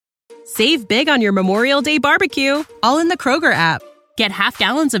Save big on your Memorial Day barbecue, all in the Kroger app. Get half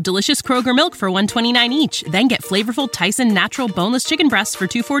gallons of delicious Kroger milk for $1.29 each. Then get flavorful Tyson natural boneless chicken breasts for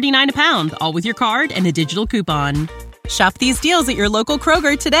 $2.49 a pound, all with your card and a digital coupon. Shop these deals at your local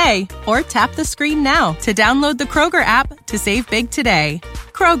Kroger today, or tap the screen now to download the Kroger app to save big today.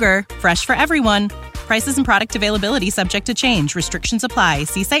 Kroger, fresh for everyone. Prices and product availability subject to change. Restrictions apply.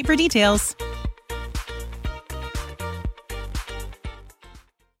 See site for details.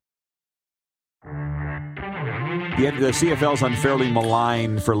 The CFL's unfairly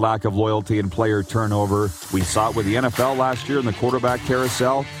maligned for lack of loyalty and player turnover. We saw it with the NFL last year in the quarterback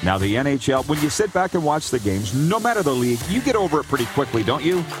carousel. Now the NHL. When you sit back and watch the games, no matter the league, you get over it pretty quickly, don't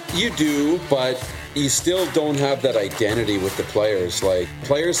you? You do, but you still don't have that identity with the players. Like,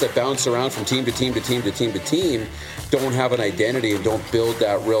 players that bounce around from team to team to team to team to team don't have an identity and don't build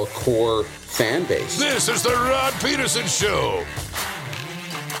that real core fan base. This is the Rod Peterson Show.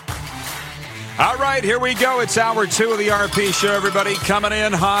 All right, here we go. It's hour 2 of the RP Show, everybody. Coming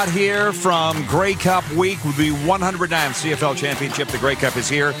in hot here from Grey Cup week with the 109th CFL Championship. The Grey Cup is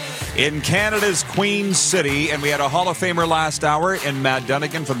here in Canada's Queen City, and we had a Hall of Famer last hour in Matt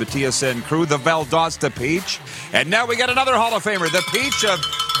Dunnigan from the TSN crew, the Valdosta Peach. And now we got another Hall of Famer, the Peach of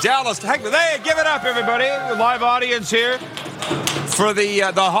Dallas. Heck, hey, give it up, everybody. The live audience here for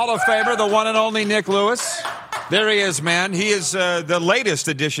the Hall of Famer, the one and only Nick Lewis. There he is, man. He is the latest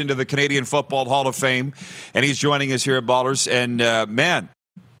addition to the Canadian Football Hall of Fame, and he's joining us here at Ballers. And, man,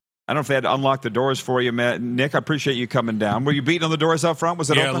 I don't know if they had to unlock the doors for you, man. Nick, I appreciate you coming down. Were you beating on the doors up front? Was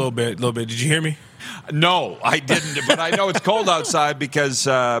it open? Yeah, a little bit. Did you hear me? No, I didn't, but I know it's cold outside because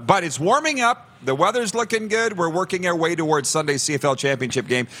but it's warming up. The weather's looking good. We're working our way towards Sunday's CFL Championship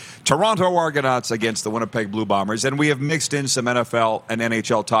game. Toronto Argonauts against the Winnipeg Blue Bombers. And we have mixed in some NFL and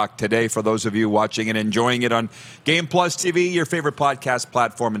NHL talk today for those of you watching and enjoying it on Game Plus TV, your favorite podcast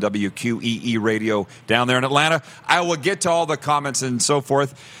platform, and WQEE Radio down there in Atlanta. I will get to all the comments and so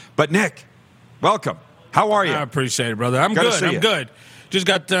forth. But, Nick, welcome. How are you? I appreciate it, brother. I'm good. Just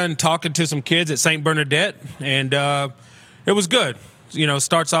got done talking to some kids at St. Bernadette, and it was good. You know,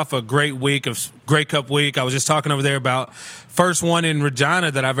 starts off a great week of Grey Cup week. I was just talking over there about first one in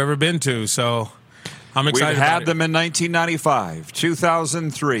Regina that I've ever been to, so I'm excited. We've had them in 1995,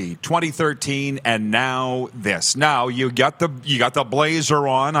 2003, 2013, and now this. Now you got the blazer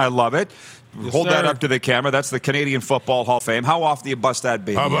on. I love it. Yes, Hold that sir. up to the camera. That's the Canadian Football Hall of Fame. How often do you bust that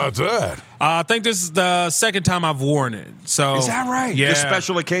baby? How about that? I think this is the second time I've worn it. So Is that right? Yeah. Just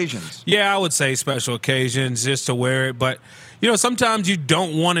special occasions. Yeah, I would say special occasions just to wear it, but you know, sometimes you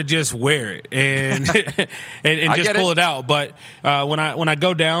don't want to just wear it and and just pull it out. But when I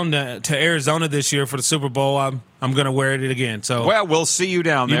go down to Arizona this year for the Super Bowl, I'm going to wear it again. So well, we'll see you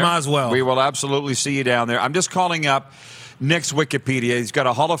down there. You might as well. We will absolutely see you down there. I'm just calling up Nick's Wikipedia. He's got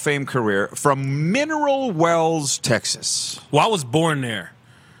a Hall of Fame career from Mineral Wells, Texas. Well, I was born there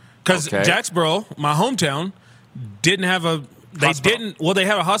because Jacksboro, my hometown, didn't have a. They Hospital. didn't. Well, they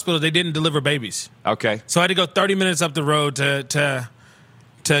had a hospital. They didn't deliver babies. Okay. So I had to go 30 minutes up the road to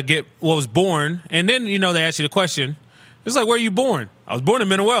get what was born. And then, you know, they ask you the question. It's like, where are you born? I was born in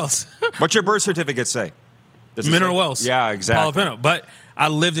Mineral Wells. What's your birth certificate say? Mineral Wells. Yeah, exactly. Palapino. But I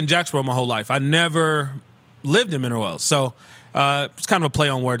lived in Jacksboro my whole life. I never lived in Mineral Wells. So it's kind of a play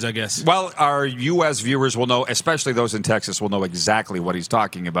on words, I guess. Well, our U.S. viewers will know, especially those in Texas, will know exactly what he's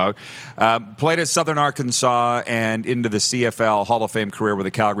talking about. Played at Southern Arkansas and into the CFL Hall of Fame career with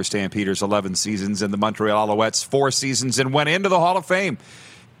the Calgary Stampeders, 11 seasons, and the Montreal Alouettes, 4 seasons, and went into the Hall of Fame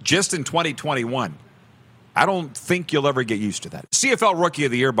just in 2021. I don't think you'll ever get used to that. CFL Rookie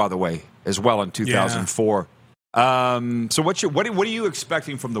of the Year, by the way, as well in 2004. So what are you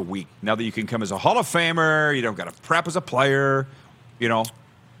expecting from the week now that you can come as a Hall of Famer? You don't got to prep as a player, you know.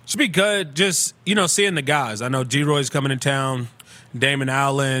 Should be good. Just, you know, seeing the guys. I know G-Roy's coming in town, Damon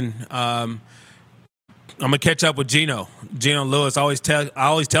Allen. I'm gonna catch up with Geno Lewis. I always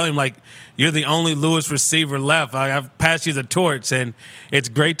tell him, like, you're the only Lewis receiver left. I've passed you the torch, and it's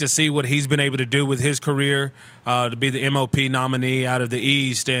great to see what he's been able to do with his career, to be the MOP nominee out of the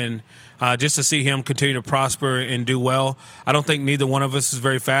East, and just to see him continue to prosper and do well. I don't think neither one of us is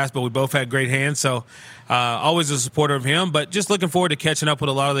very fast, but we both had great hands, so always a supporter of him. But just looking forward to catching up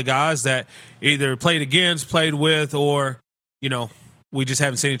with a lot of the guys that either played against, played with, or, you know, we just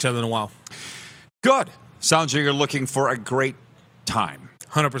haven't seen each other in a while. Good. Sounds like you're looking for a great time.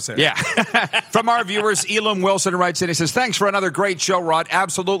 100%. Yeah. From our viewers, Elam Wilson writes in. He says, thanks for another great show, Rod.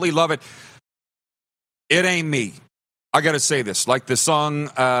 Absolutely love it. It ain't me. I got to say this. Like the song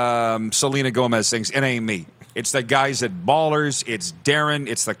Selena Gomez sings, it ain't me. It's the guys at Ballers. It's Darren.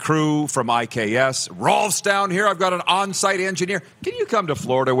 It's the crew from IKS. Rolf's down here. I've got an on-site engineer. Can you come to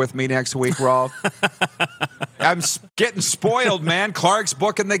Florida with me next week, Rolf? I'm getting spoiled, man. Clark's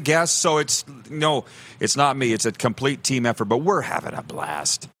booking the guests, so it's not me. It's a complete team effort, but we're having a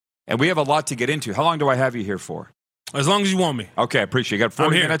blast. And we have a lot to get into. How long do I have you here for? As long as you want me. Okay, I appreciate it. You got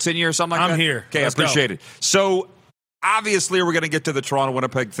 40 minutes in you or something like that? I'm here. Okay, Let's I appreciate go. it. So, obviously, we're going to get to the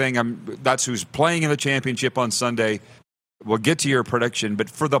Toronto-Winnipeg thing. That's who's playing in the championship on Sunday. We'll get to your prediction. But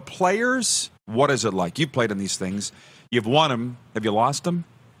for the players, what is it like? You've played in these things. You've won them. Have you lost them?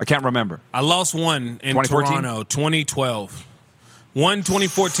 I can't remember. I lost one in 2014? Toronto, 2012. One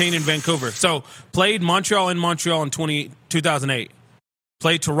 2014 in Vancouver. So, played Montreal in 2008.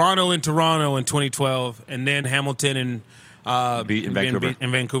 Played Toronto in 2012, and then Hamilton in Vancouver.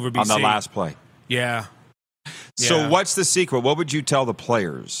 In Vancouver, BC. On the last play. Yeah. So what's the secret? What would you tell the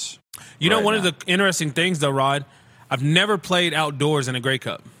players? You know, one of the interesting things, though, Rod, I've never played outdoors in a Grey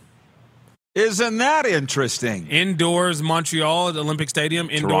Cup. Isn't that interesting? Indoors, Montreal at the Olympic Stadium.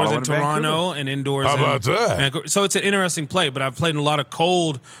 Indoors in Toronto. And indoors How in about that? Vancouver. So it's an interesting play, but I've played in a lot of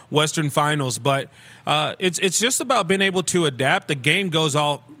cold Western finals. But it's just about being able to adapt. The game goes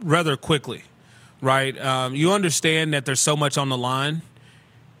all rather quickly, right? You understand that there's so much on the line.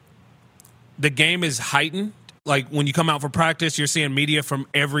 The game is heightened. Like when you come out for practice, you're seeing media from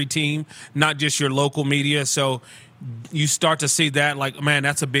every team, not just your local media. So you start to see that like, man,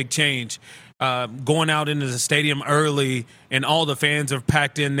 that's a big change. Going out into the stadium early and all the fans are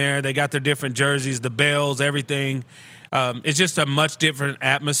packed in there. They got their different jerseys, the bells, everything. It's just a much different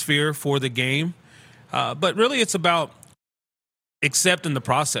atmosphere for the game. But really it's about accepting the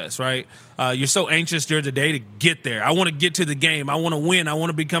process, right? You're so anxious during the day to get there. I want to get to the game. I want to win. I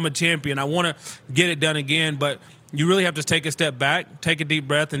want to become a champion. I want to get it done again. But you really have to take a step back, take a deep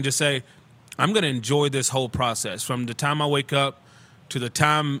breath, and just say, I'm going to enjoy this whole process from the time I wake up to the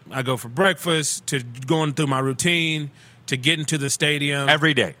time I go for breakfast to going through my routine to getting to the stadium.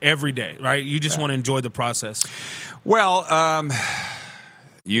 Every day. Every day, right? You just want to enjoy the process. Well,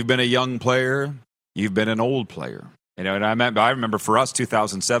 you've been a young player. You've been an old player. You know, and I remember for us,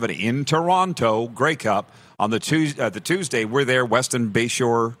 2007 in Toronto, Grey Cup on the Tuesday. We're there, Weston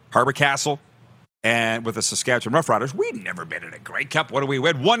Bayshore, Harbour Castle, and with the Saskatchewan Roughriders. We'd never been in a Grey Cup. What do we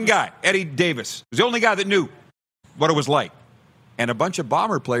win? One guy, Eddie Davis, was the only guy that knew what it was like. And a bunch of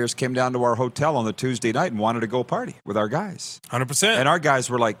Bomber players came down to our hotel on the Tuesday night and wanted to go party with our guys. 100%. And our guys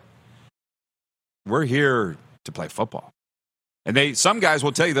were like, "We're here to play football." And some guys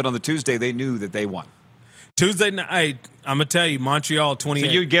will tell you that on the Tuesday they knew that they won. Tuesday night, I'm going to tell you, Montreal 28.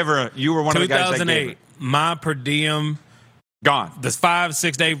 So you were one of the guys that gave her. 2008, my per diem. Gone. The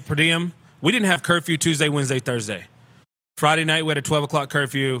 5-6 day per diem. We didn't have curfew Tuesday, Wednesday, Thursday. Friday night, we had a 12 o'clock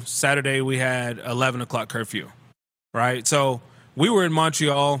curfew. Saturday, we had 11 o'clock curfew, right? So we were in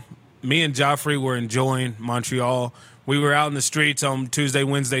Montreal. Me and Joffrey were enjoying Montreal. We were out in the streets on Tuesday,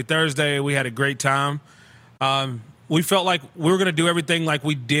 Wednesday, Thursday. We had a great time. We felt like we were going to do everything like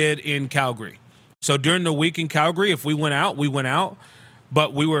we did in Calgary. So during the week in Calgary, if we went out, we went out.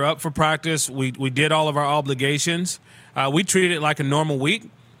 But we were up for practice. We did all of our obligations. We treated it like a normal week.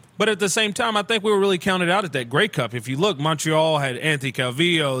 But at the same time, I think we were really counted out at that Grey Cup. If you look, Montreal had Anthony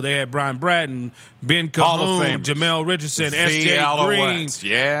Calvillo. They had Brian Bratton, Ben Cahoon, Jamel Richardson, S.J. Green,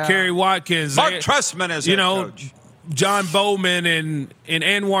 Kerry Watkins. Mark Trestman as coach. John Bowman and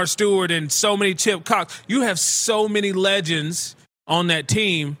Anwar Stewart and so many Chip Cox. You have so many legends on that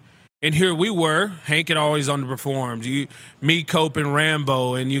team. And here we were. Hank had always underperformed. Me, Cope, and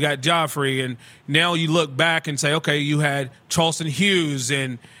Rambo, and you got Joffrey. And now you look back and say, okay, you had Charleston Hughes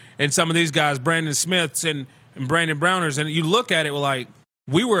and some of these guys, Brandon Smiths and Brandon Browners. And you look at it like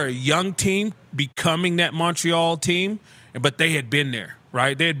we were a young team becoming that Montreal team, but they had been there,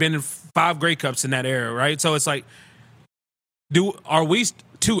 right? They had been in 5 Grey Cups in that era, right? So it's like, are we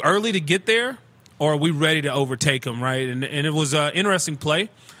too early to get there, or are we ready to overtake them, right? And it was an interesting play.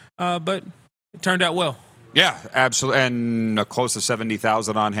 But it turned out well. Yeah, absolutely. And close to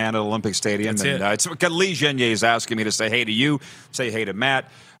 70,000 on hand at Olympic Stadium. That's it's Lee Genier is asking me to say hey to you, say hey to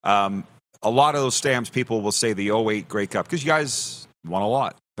Matt. A lot of those stamps, people will say the 08 Grey Cup because you guys won a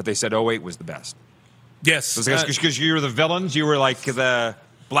lot. But they said 08 was the best. Yes. Because you were the villains? You were like the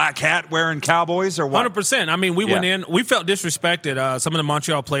black hat wearing Cowboys or what? 100%. I mean, we went in. We felt disrespected. Some of the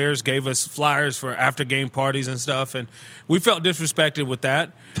Montreal players gave us flyers for after-game parties and stuff, and we felt disrespected with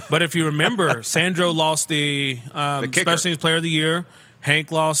that. But if you remember, Sandro lost the Special Teams Player of the Year.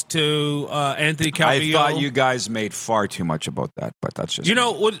 Hank lost to Anthony Calvillo. I thought you guys made far too much about that, but that's just...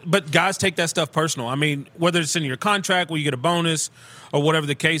 But guys take that stuff personal. I mean, whether it's in your contract where you get a bonus or whatever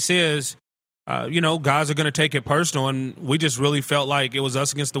the case is, guys are going to take it personal, and we just really felt like it was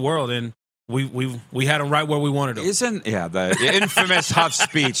us against the world, and we had them right where we wanted them. The infamous Huff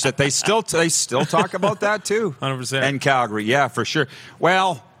speech that they still talk about that too? 100%. And Calgary, yeah, for sure.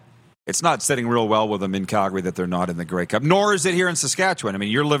 Well, it's not sitting real well with them in Calgary that they're not in the Grey Cup, nor is it here in Saskatchewan. I mean,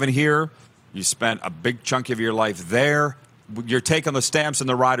 you're living here. You spent a big chunk of your life there. Your take on the Stamps and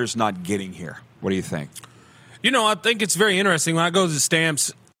the Riders not getting here. What do you think? I think it's very interesting. When I go to the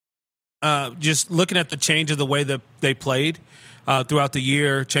Stamps, just looking at the change of the way that they played throughout the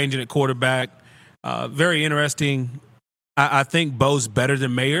year, changing at quarterback, very interesting. I think Bo's better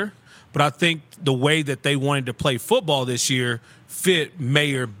than Mayer, but I think the way that they wanted to play football this year fit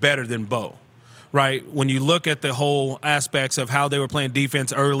Mayer better than Bo. Right? When you look at the whole aspects of how they were playing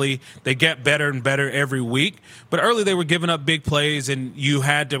defense early, they get better and better every week. But early they were giving up big plays, and you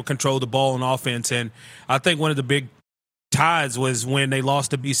had to control the ball on offense. And I think one of the big ties was when they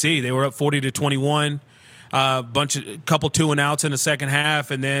lost to BC. They were up 40-21, couple 2-and-outs in the second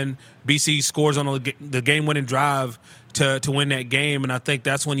half, and then BC scores on the game-winning drive to win that game. And I think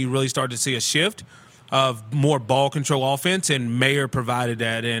that's when you really started to see a shift of more ball control offense, and Mayer provided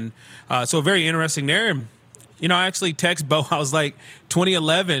that. And so very interesting there. And, I actually text Bo. I was like,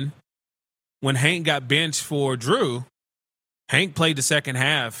 2011, when Hank got benched for Drew, Hank played the second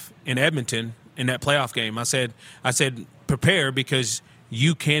half in Edmonton in that playoff game. I said, prepare, because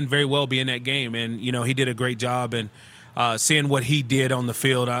you can very well be in that game. And, he did a great job. And seeing what he did on the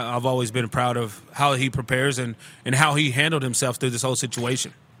field, I've always been proud of how he prepares and how he handled himself through this whole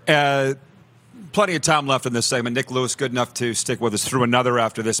situation. Plenty of time left in this segment. Nick Lewis, good enough to stick with us through another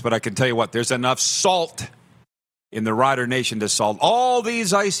after this, but I can tell you what, there's enough salt in the Rider Nation to salt all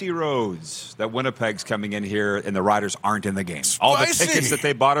these icy roads that Winnipeg's coming in here and the Riders aren't in the game. All the tickets that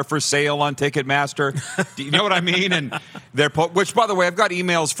they bought are for sale on Ticketmaster. Do you know what I mean? And which, by the way, I've got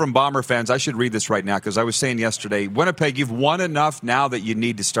emails from Bomber fans. I should read this right now, because I was saying yesterday, Winnipeg, you've won enough now that you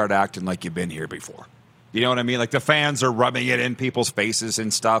need to start acting like you've been here before. You know what I mean? Like, the fans are rubbing it in people's faces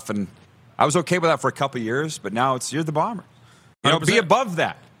and stuff, and I was okay with that for a couple of years, but now you're the Bomber. Be above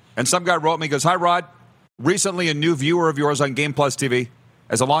that. And some guy wrote me, goes, "Hi, Rod. Recently a new viewer of yours on Game Plus TV.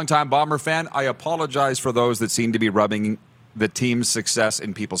 As a longtime Bomber fan, I apologize for those that seem to be rubbing the team's success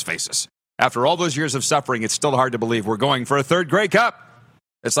in people's faces. After all those years of suffering, it's still hard to believe we're going for a third Grey Cup.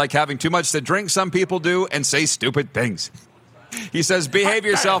 It's like having too much to drink, some people do, and say stupid things." He says, "Behave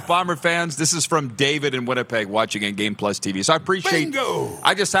yourself, Bomber fans." This is from David in Winnipeg watching on Game Plus TV. So I appreciate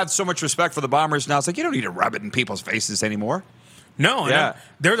I just have so much respect for the Bombers now. It's like, you don't need to rub it in people's faces anymore. No,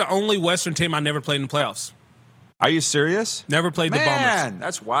 they're the only Western team I never played in the playoffs. Are you serious? Never played the Bombers. Man,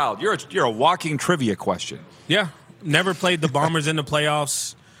 that's wild. You're a walking trivia question. Yeah, never played the Bombers in the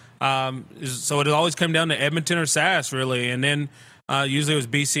playoffs. So it always come down to Edmonton or Sask, really. And then usually it was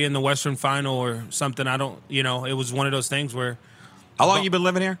BC in the Western Final or something. It was one of those things where. How long you been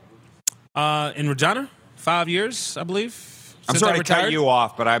living here? In Regina, 5 years, I believe. I'm sorry to cut you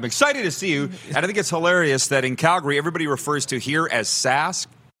off, but I'm excited to see you. And I think it's hilarious that in Calgary, everybody refers to here as Sask,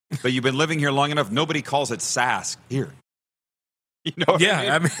 but you've been living here long enough, nobody calls it Sask here. You know what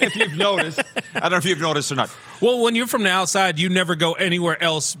I mean? If you've noticed. I don't know if you've noticed or not. Well, when you're from the outside, you never go anywhere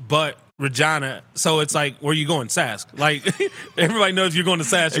else but Regina. So it's like, where are you going? Sask. Like, everybody knows you're going to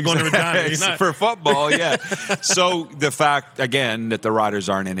Sask, you're going to Regina. You're not. For football, yeah. So the fact, again, that the Riders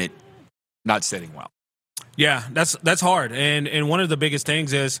aren't in it, not sitting well. Yeah, that's hard. And one of the biggest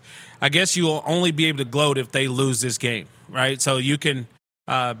things is, I guess you'll only be able to gloat if they lose this game, right? So you can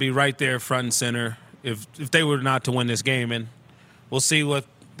be right there front and center if they were not to win this game. And we'll see what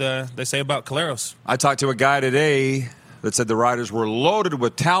they say about Caleros. I talked to a guy today that said the Riders were loaded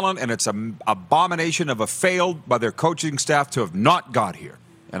with talent, and it's an abomination of a failed by their coaching staff to have not got here.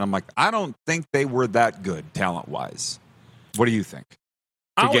 And I'm like, I don't think they were that good talent-wise. What do you think?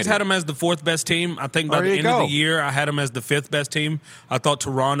 I always had them as the fourth best team. I think by the end of the year, I had them as the fifth best team. I thought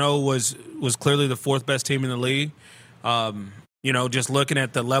Toronto was clearly the fourth best team in the league. Just looking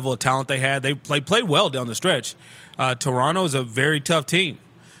at the level of talent they had, they played well down the stretch. Toronto is a very tough team.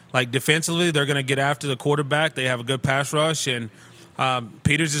 Like, defensively, they're going to get after the quarterback. They have a good pass rush, and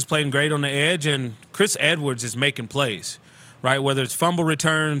Peters is playing great on the edge, and Chris Edwards is making plays, right? Whether it's fumble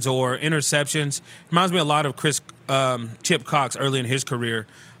returns or interceptions. It reminds me a lot of Chip Cox early in his career,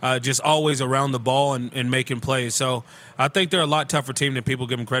 just always around the ball and making plays. So I think they're a lot tougher team than people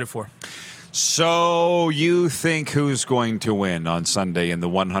give them credit for. So you think who's going to win on Sunday in the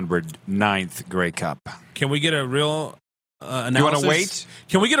 109th Grey Cup? Can we get a real analysis? You want to wait?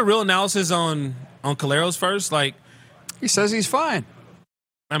 Can we get a real analysis on Caleros first? Like, he says he's fine.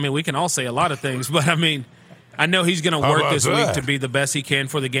 I mean, we can all say a lot of things, but I mean, I know he's going to How work about this week that? to be the best he can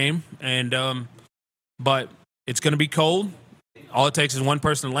for the game, and but it's going to be cold. All it takes is one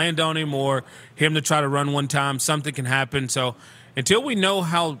person to land on him or him to try to run one time. Something can happen. So until we know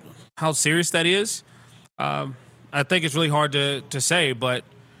how serious that is, I think it's really hard to say. But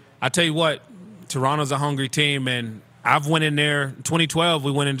I tell you what, Toronto's a hungry team, and I've went in there. In 2012,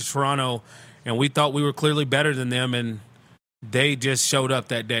 we went into Toronto, and we thought we were clearly better than them, and they just showed up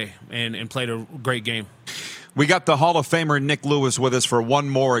that day and played a great game. We got the Hall of Famer Nick Lewis with us for one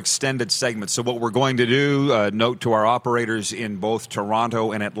more extended segment. So what we're going to do, note to our operators in both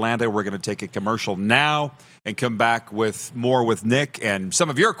Toronto and Atlanta, we're going to take a commercial now and come back with more with Nick and some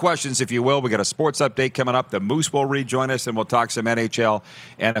of your questions, if you will. We got a sports update coming up. The Moose will rejoin us, and we'll talk some NHL,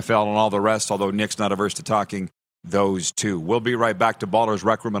 NFL, and all the rest, although Nick's not averse to talking those two. We'll be right back to Ballers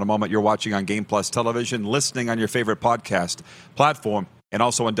Rec Room in a moment. You're watching on Game Plus Television, listening on your favorite podcast platform, and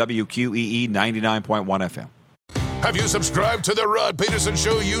also on WQEE 99.1 FM. Have you subscribed to the Rod Peterson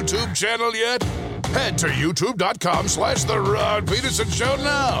Show YouTube channel yet? Head to youtube.com/The Rod Peterson Show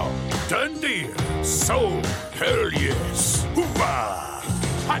now. Done deal. Sold. Hell yes. Hoopah.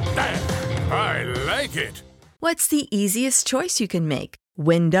 Hot damn. I like it. What's the easiest choice you can make?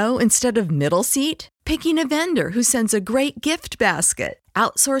 Window instead of middle seat? Picking a vendor who sends a great gift basket?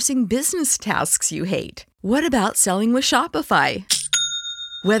 Outsourcing business tasks you hate? What about selling with Shopify?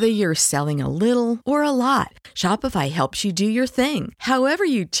 Whether you're selling a little or a lot, Shopify helps you do your thing, however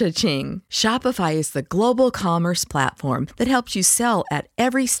you cha-ching. Shopify is the global commerce platform that helps you sell at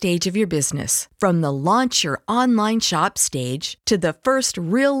every stage of your business. From the launch your online shop stage to the first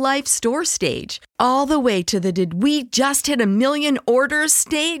real-life store stage, all the way to the did we just hit 1 million orders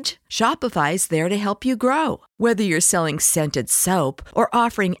stage. Shopify's there to help you grow. Whether you're selling scented soap or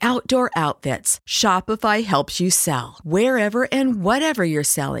offering outdoor outfits, Shopify helps you sell. Wherever and whatever you're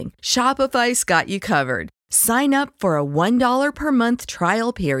selling, Shopify's got you covered. Sign up for a $1 per month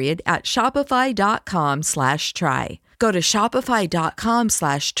trial period at shopify.com/try. Go to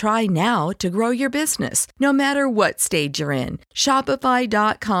shopify.com/try now to grow your business, no matter what stage you're in.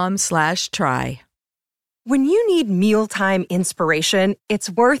 Shopify.com/try. When you need mealtime inspiration,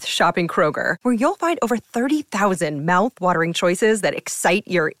 it's worth shopping Kroger, where you'll find over 30,000 mouth-watering choices that excite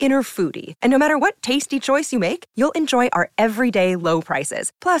your inner foodie. And no matter what tasty choice you make, you'll enjoy our everyday low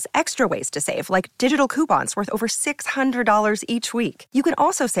prices, plus extra ways to save, like digital coupons worth over $600 each week. You can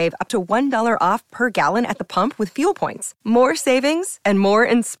also save up to $1 off per gallon at the pump with fuel points. More savings and more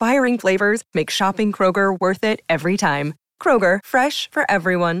inspiring flavors make shopping Kroger worth it every time. Kroger, fresh for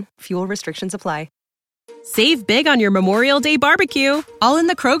everyone. Fuel restrictions apply. Save big on your Memorial Day barbecue, all in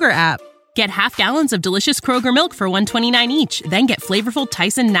the Kroger app. Get half gallons of delicious Kroger milk for $1.29 each. Then get flavorful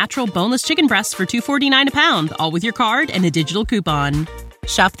Tyson natural boneless chicken breasts for $2.49 a pound, all with your card and a digital coupon.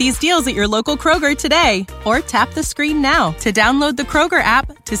 Shop these deals at your local Kroger today, or tap the screen now to download the Kroger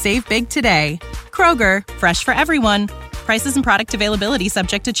app to save big today. Kroger, fresh for everyone. Prices and product availability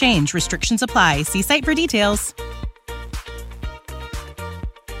subject to change. Restrictions apply. See site for details.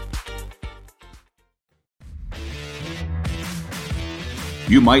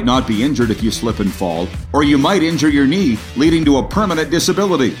 You might not be injured if you slip and fall, or you might injure your knee, leading to a permanent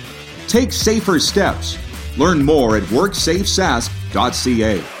disability. Take safer steps. Learn more at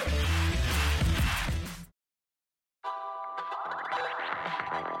WorkSafeSask.ca.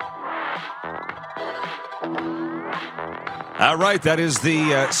 All right, that is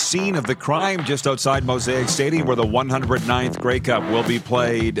the scene of the crime just outside Mosaic Stadium, where the 109th Grey Cup will be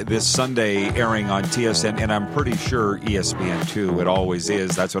played this Sunday, airing on TSN, and I'm pretty sure ESPN2. It always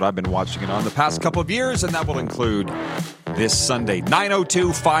is. That's what I've been watching it on the past couple of years, and that will include this Sunday.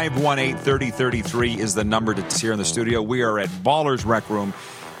 902-518-3033 is the number to hear in the studio. We are at Ballers Rec Room,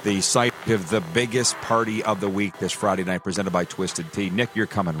 the site of the biggest party of the week this Friday night, presented by Twisted Tea. Nick, you're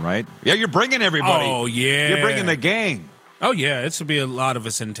coming, right? Yeah, you're bringing everybody. Oh, yeah. You're bringing the gang. Oh, yeah, it's going to be a lot of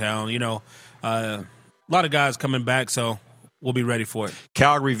us in town. You know, a lot of guys coming back, so we'll be ready for it.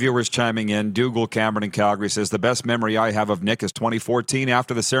 Calgary viewers chiming in. Dougal Cameron in Calgary says, the best memory I have of Nick is 2014.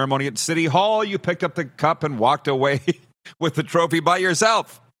 After the ceremony at City Hall, you picked up the cup and walked away with the trophy by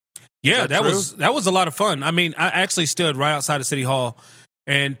yourself. Yeah, that was a lot of fun. I mean, I actually stood right outside of City Hall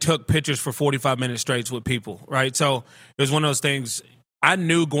and took pictures for 45 minutes straight with people, right? So it was one of those things. I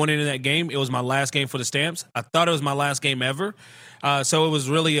knew going into that game, it was my last game for the Stamps. I thought it was my last game ever. So it was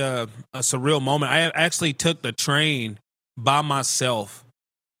really a surreal moment. I actually took the train by myself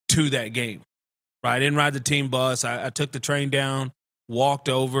to that game. Right? I didn't ride the team bus. I took the train down, walked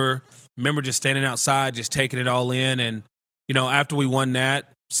over. Remember just standing outside, just taking it all in. And, you know, after we won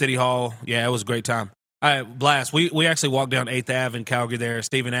that, City Hall, yeah, it was a great time. Blast. We actually walked down 8th Ave in Calgary there,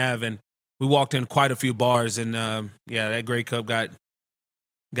 Stephen Ave, and we walked in quite a few bars, and that Grey Cup got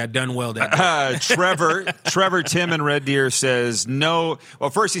done well that day. Trevor Tim in Red Deer says no. Well,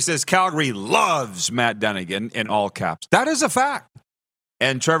 first he says Calgary loves Matt Dunnigan in all caps. That is a fact.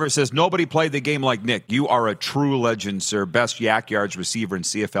 And Trevor says nobody played the game like Nick. You are a true legend, sir. Best yak yards receiver in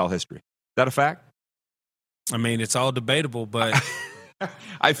CFL history. Is that a fact? I mean, it's all debatable, but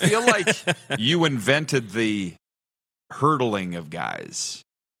I feel like you invented the hurdling of guys.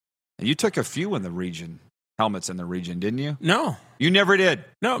 And you took a few in the region. Helmets in the region, didn't you? No. You never did?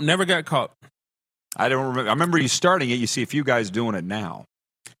 No, never got caught. I don't remember. I remember you starting it. You see a few guys doing it now.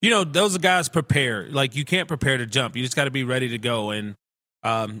 Those guys prepare. Like, you can't prepare to jump. You just got to be ready to go. And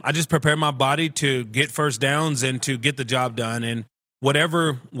I just prepared my body to get first downs and to get the job done. And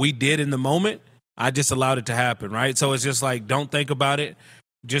whatever we did in the moment, I just allowed it to happen, right? So it's just like, don't think about it.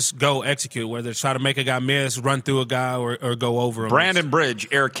 Just go execute, whether it's try to make a guy miss, run through a guy, or go over him. Brandon Bridge,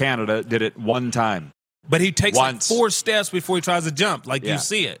 Air Canada, did it one time. But he takes like 4 steps before he tries to jump. You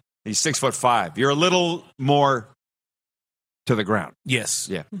see it. He's 6'5". You're a little more to the ground. Yes.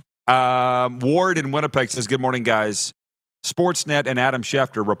 Yeah. Ward in Winnipeg says, good morning, guys. Sportsnet and Adam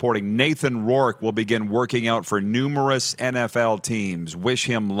Schefter reporting Nathan Rourke will begin working out for numerous NFL teams. Wish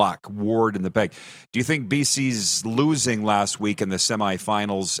him luck. Ward in the Peg. Do you think BC's losing last week in the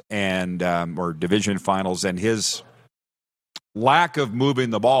semifinals and or division finals and his lack of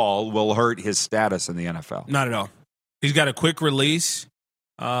moving the ball will hurt his status in the NFL? Not at all. He's got a quick release.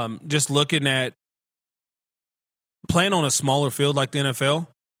 Just looking at playing on a smaller field like the NFL,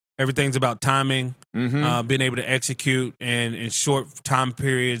 everything's about timing, being able to execute and in short time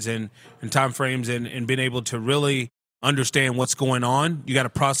periods and time frames and being able to really understand what's going on. You got to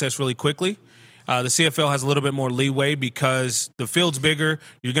process really quickly. The CFL has a little bit more leeway because the field's bigger.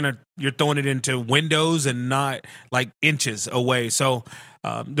 You're throwing it into windows and not like inches away. So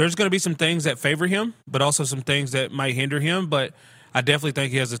there's going to be some things that favor him, but also some things that might hinder him. But I definitely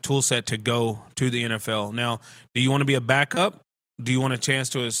think he has a tool set to go to the NFL. Now, do you want to be a backup? Do you want a chance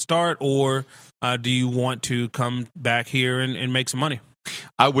to start, or do you want to come back here and make some money?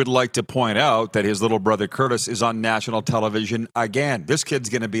 I would like to point out that his little brother Curtis is on national television again. This kid's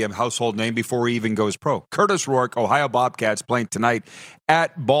going to be a household name before he even goes pro. Curtis Rourke, Ohio Bobcats, playing tonight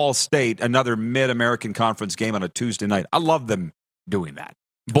at Ball State, another Mid-American Conference game on a Tuesday night. I love them doing that.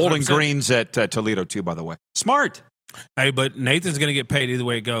 Bowling 100%. Greens at Toledo, too, by the way. Smart. Hey, but Nathan's going to get paid either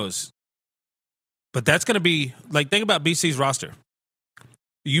way it goes. But that's going to be, think about BC's roster.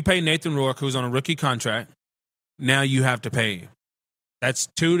 You pay Nathan Rourke, who's on a rookie contract. Now you have to pay him. That's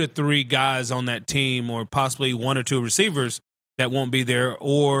 2 to 3 guys on that team, or possibly 1 or 2 receivers that won't be there.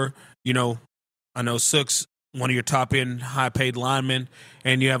 Or, I know Sook's one of your top-end, high-paid linemen,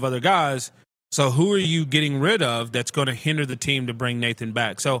 and you have other guys. So who are you getting rid of that's going to hinder the team to bring Nathan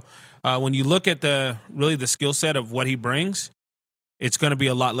back? So when you look at the skill set of what he brings, it's going to be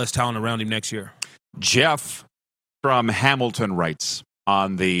a lot less talent around him next year. Jeff from Hamilton writes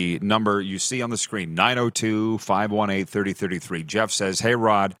on the number you see on the screen, 902-518-3033. Jeff says, hey,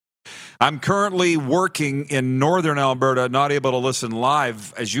 Rod, I'm currently working in northern Alberta, not able to listen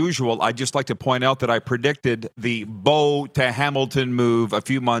live as usual. I'd just like to point out that I predicted the Bo to Hamilton move a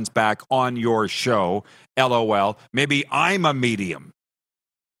few months back on your show. LOL. Maybe I'm a medium.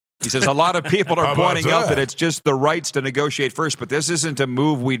 He says a lot of people are pointing out that it's just the rights to negotiate first, but this isn't a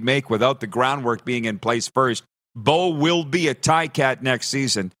move we'd make without the groundwork being in place first. Bo will be a Tie-Cat next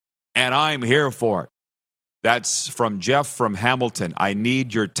season, and I'm here for it. That's from Jeff from Hamilton. I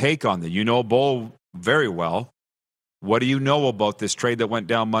need your take on that. You know Bo very well. What do you know about this trade that went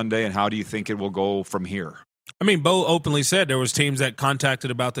down Monday, and how do you think it will go from here? I mean, Bo openly said there was teams that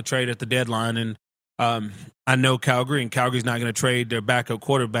contacted about the trade at the deadline, and I know Calgary, and Calgary's not going to trade their backup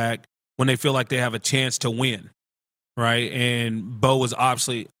quarterback when they feel like they have a chance to win, right? And Bo was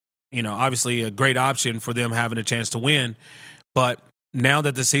obviously a great option for them having a chance to win. But now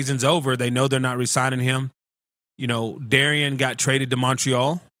that the season's over, they know they're not re-signing him. Darian got traded to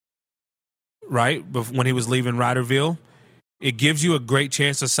Montreal, right, when he was leaving Riderville. It gives you a great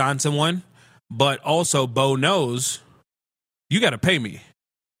chance to sign someone, but also Bo knows you got to pay me,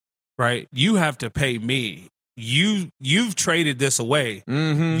 right? You have to pay me. You've traded this away.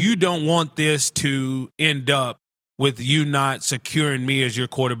 Mm-hmm. You don't want this to end up with you not securing me as your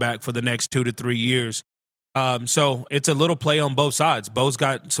quarterback for the next 2 to 3 years. So it's a little play on both sides. Bo's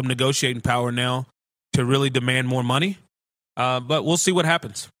got some negotiating power now to really demand more money, but we'll see what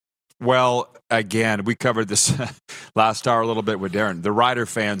happens. Well, again, we covered this last hour a little bit with Darren. The Rider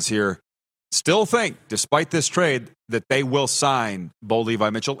fans here still think, despite this trade, that they will sign Bo Levi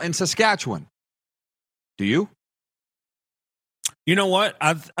Mitchell in Saskatchewan. Do you? You know what?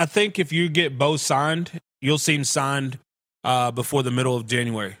 I think if you get Bo signed, you'll see him signed before the middle of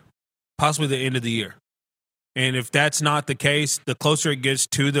January, possibly the end of the year. And if that's not the case, the closer it gets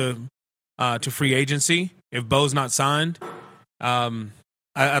to to free agency, if Bo's not signed,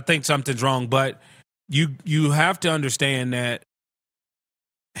 I think something's wrong. But you have to understand that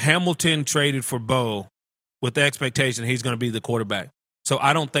Hamilton traded for Bo with the expectation he's going to be the quarterback. So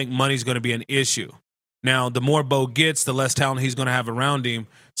I don't think money's going to be an issue. Now, the more Bo gets, the less talent he's going to have around him.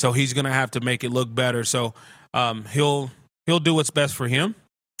 So he's going to have to make it look better. So he'll do what's best for him.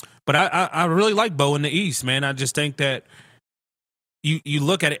 But I really like Bo in the East, man. I just think that you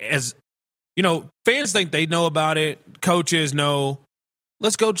look at it as, fans think they know about it. Coaches know.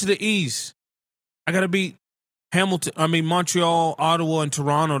 Let's go to the East. I got to beat Montreal, Ottawa, and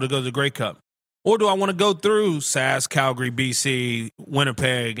Toronto to go to the Grey Cup. Or do I want to go through Sask, Calgary, BC,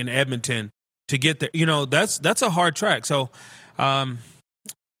 Winnipeg, and Edmonton to get there? That's a hard track. So, and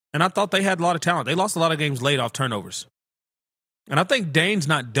I thought they had a lot of talent. They lost a lot of games late off turnovers. And I think Dane's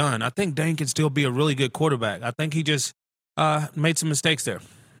not done. I think Dane can still be a really good quarterback. I think he just made some mistakes there.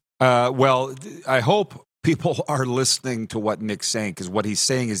 Well, I hope people are listening to what Nick's saying, because what he's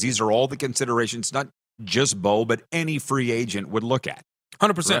saying is these are all the considerations, not just Bo, but any free agent would look at.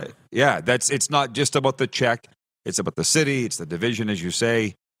 100%. Right? Yeah, it's not just about the check. It's about the city. It's the division, as you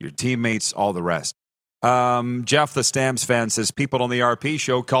say, your teammates, all the rest. Jeff, the Stamps fan, says, people on the RP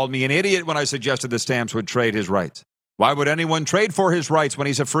show called me an idiot when I suggested the Stamps would trade his rights. Why would anyone trade for his rights when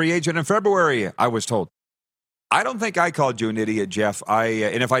he's a free agent in February? I was told. I don't think I called you an idiot, Jeff.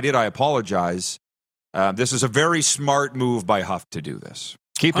 And if I did, I apologize. This is a very smart move by Huff to do this.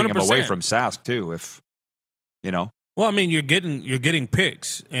 Keeping 100%. Him away from Sask, too, if, Well, I mean, you're getting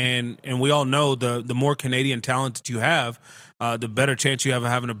picks, and we all know the more Canadian talent that you have, the better chance you have of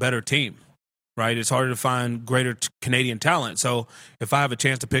having a better team, right? It's harder to find greater Canadian talent. So if I have a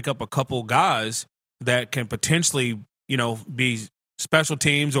chance to pick up a couple guys that can potentially, be special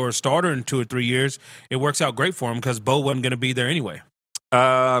teams or a starter in 2 or 3 years, it works out great for him because Bo wasn't going to be there anyway.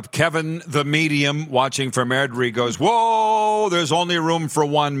 Kevin, the medium, watching from Airdrie, goes, whoa, there's only room for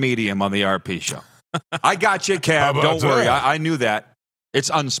one medium on the RP show. I got you, Kev. Don't worry. I knew that. It's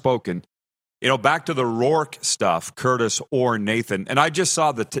unspoken. Back to the Rourke stuff, Curtis or Nathan. And I just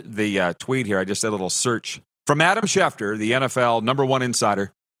saw the tweet here. I just did a little search. From Adam Schefter, the NFL #1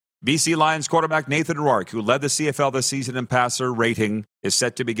 insider, BC Lions quarterback Nathan Rourke, who led the CFL this season in passer rating, is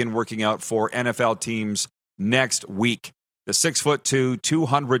set to begin working out for NFL teams next week. The 6'2",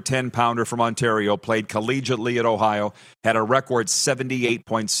 210-pounder from Ontario played collegiately at Ohio, had a record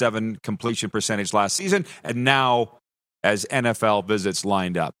 78.7 completion percentage last season, and now as NFL visits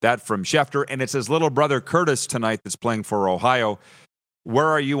lined up. That from Schefter, and it's his little brother Curtis tonight that's playing for Ohio. Where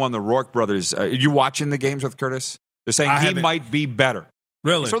are you on the Rourke brothers? Are you watching the games with Curtis? They're saying he might be better.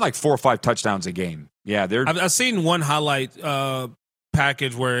 Really? It's sort of like 4 or 5 touchdowns a game. Yeah, I've seen one highlight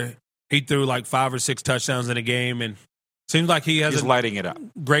package where he threw like 5 or 6 touchdowns in a game, and seems like he's lighting it up.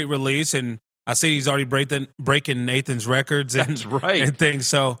 Great release, and I see he's already breaking Nathan's records and things.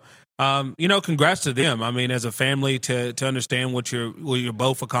 So, congrats to them. I mean, as a family, to understand what you're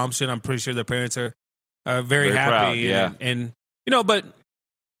both accomplishing, I'm pretty sure their parents are very happy. Proud, yeah. And but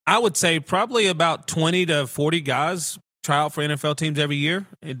I would say probably about 20 to 40 guys try out for NFL teams every year.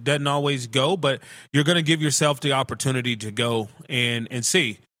 It doesn't always go, but you're going to give yourself the opportunity to go and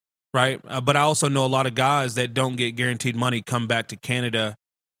see. Right. But I also know a lot of guys that don't get guaranteed money come back to Canada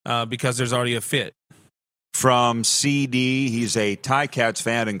because there's already a fit. From CD, he's a Ticats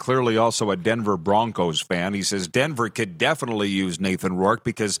fan and clearly also a Denver Broncos fan. He says Denver could definitely use Nathan Rourke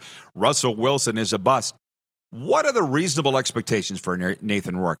because Russell Wilson is a bust. What are the reasonable expectations for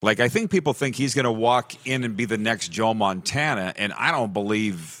Nathan Rourke? Like, I think people think he's going to walk in and be the next Joe Montana, and I don't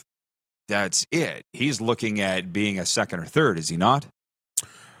believe that's it. He's looking at being a second or third, is he not?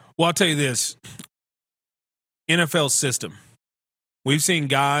 Well, I'll tell you this. NFL system. We've seen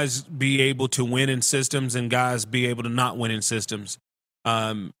guys be able to win in systems and guys be able to not win in systems.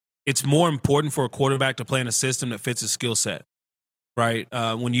 It's more important for a quarterback to play in a system that fits his skill set, right?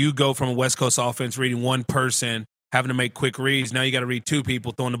 When you go from a West Coast offense reading one person, having to make quick reads, now you got to read 2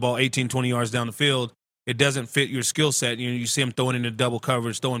 people throwing the ball 18, 20 yards down the field. It doesn't fit your skill set. You see him throwing into double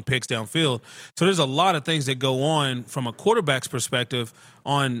coverage, throwing picks downfield. So there's a lot of things that go on from a quarterback's perspective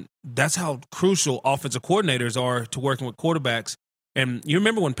on that's how crucial offensive coordinators are to working with quarterbacks. And you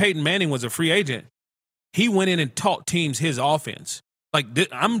remember when Peyton Manning was a free agent, he went in and taught teams his offense. Like,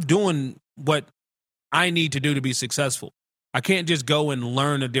 I'm doing what I need to do to be successful. I can't just go and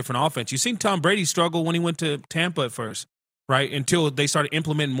learn a different offense. You've seen Tom Brady struggle when he went to Tampa at first, right, until they started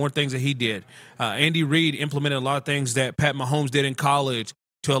implementing more things that he did. Andy Reid implemented a lot of things that Pat Mahomes did in college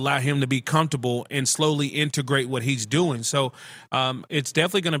to allow him to be comfortable and slowly integrate what he's doing. So it's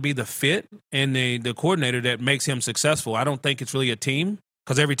definitely going to be the fit and the coordinator that makes him successful. I don't think it's really a team,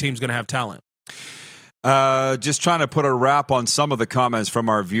 because every team's going to have talent. Just trying to put a wrap on some of the comments from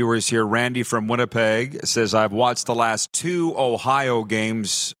our viewers here. Randy from Winnipeg says, I've watched the last 2 Ohio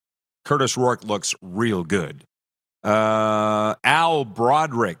games. Curtis Rourke looks real good. Al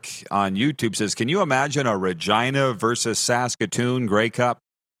Broderick on YouTube says, can you imagine a Regina versus Saskatoon Grey Cup?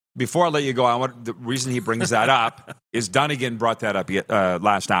 Before I let you go, the reason he brings that up is Dunnigan brought that up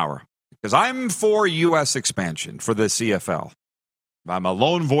last hour. Because I'm for U.S. expansion for the CFL. I'm a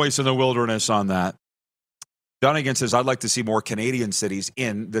lone voice in the wilderness on that. Dunnigan says, I'd like to see more Canadian cities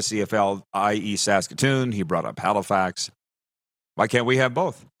in the CFL, i.e. Saskatoon. He brought up Halifax. Why can't we have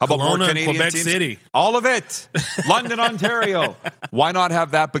both? How about more Canadian Quebec teams? City. All of it. London, Ontario. Why not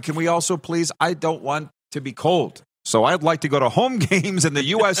have that? But can we also please, I don't want to be cold. So I'd like to go to home games in the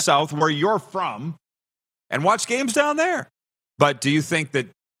U.S. South, where you're from, and watch games down there. But do you think that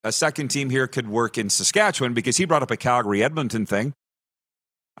a second team here could work in Saskatchewan? Because he brought up a Calgary-Edmonton thing.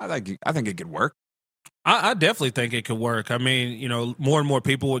 I think it could work. I definitely think it could work. I mean, you know, more and more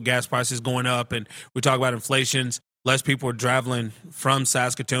people with gas prices going up, and we talk about inflations. Less people are traveling from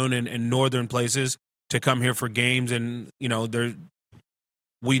Saskatoon and northern places to come here for games. And, you know,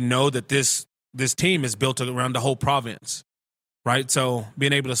 we know that this team is built around the whole province, right? So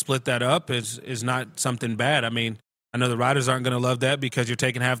being able to split that up is not something bad. I mean, I know the Riders aren't going to love that because you're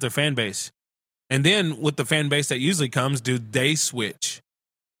taking half their fan base. And then with the fan base that usually comes, do they switch,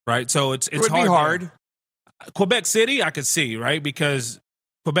 right? So it would be hard. Quebec City, I could see, right? Because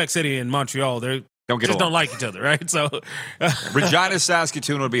Quebec City and Montreal, don't like each other, right? So Regina,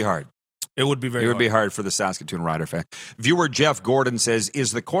 Saskatoon would be hard. It would be very hard. It would be hard for the Saskatoon Rider fan. Viewer Jeff Gordon says,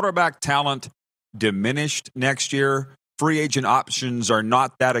 is the quarterback talent diminished next year? Free agent options are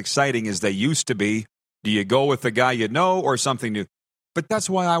not that exciting as they used to be. Do you go with the guy you know or something new? But that's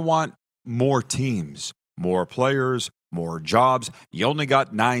why I want more teams, more players, more jobs. You only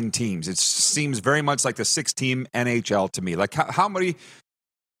got 9 teams. It seems very much like the 6-team NHL to me. Like how many...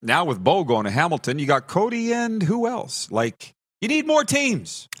 Now with Bo going to Hamilton, you got Cody and who else? Like, you need more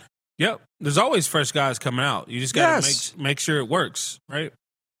teams. Yep. There's always fresh guys coming out. You just got to make sure it works, right?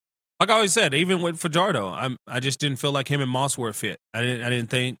 Like I always said, even with Fajardo, I just didn't feel like him and Moss were a fit. I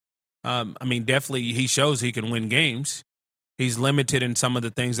didn't think. I mean, definitely he shows he can win games. He's limited in some of the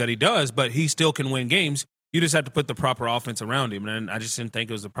things that he does, but he still can win games. You just have to put the proper offense around him, and I just didn't think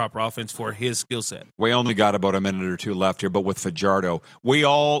it was the proper offense for his skill set. We only got about a minute or two left here, but with Fajardo,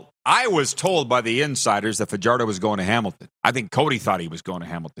 I was told by the insiders that Fajardo was going to Hamilton. I think Cody thought he was going to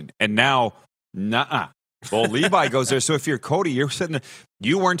Hamilton, and now, nuh-uh. Well, Levi goes there, so if you're Cody, you're sitting there.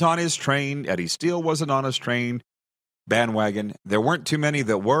 You weren't on his train. Eddie Steele wasn't on his train bandwagon. There weren't too many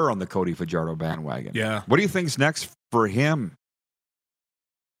that were on the Cody Fajardo bandwagon. Yeah. What do you think's next for him?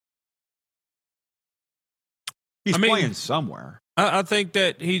 He's playing somewhere. I think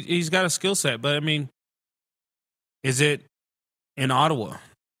that he's got a skill set, but I mean, is it in Ottawa?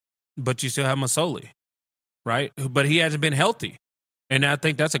 But you still have Masoli, right? But he hasn't been healthy. And I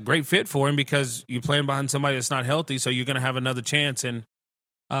think that's a great fit for him because you're playing behind somebody that's not healthy, so you're going to have another chance. And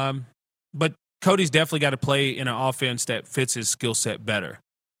but Cody's definitely got to play in an offense that fits his skill set better.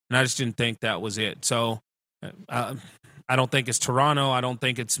 And I just didn't think that was it. So I don't think it's Toronto. I don't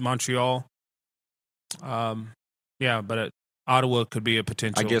think it's Montreal. Yeah, but Ottawa could be a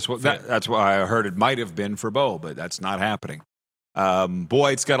potential. I guess that's why I heard it might have been for Bo, but that's not happening.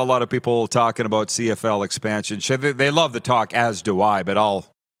 Boy, it's got a lot of people talking about CFL expansion. They love the talk, as do I, but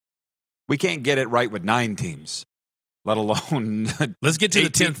we can't get it right with 9 teams, let alone let's get to the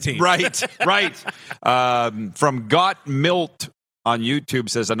 10th team. Right. From Got Milt on YouTube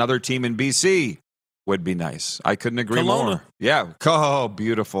says another team in BC would be nice. I couldn't agree more. Yeah. Oh,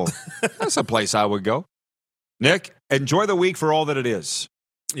 beautiful. That's a place I would go. Nick, enjoy the week for all that it is.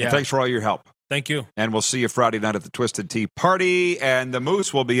 Yeah. And thanks for all your help. Thank you. And we'll see you Friday night at the Twisted Tea Party. And the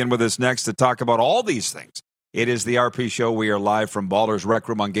Moose will be in with us next to talk about all these things. It is the RP Show. We are live from Ballers Rec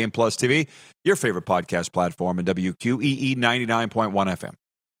Room on Game Plus TV, your favorite podcast platform, and WQEE 99.1 FM.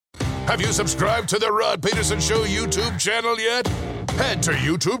 Have you subscribed to the Rod Peterson Show YouTube channel yet? Head to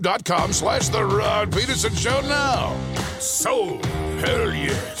youtube.com/The Rod Peterson Show now. So, hell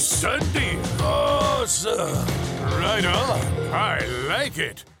yes, Sunday. Awesome. Right on. I like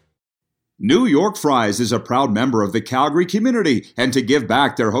it. New York Fries is a proud member of the Calgary community, and to give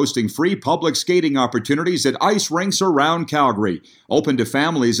back, they're hosting free public skating opportunities at ice rinks around Calgary. Open to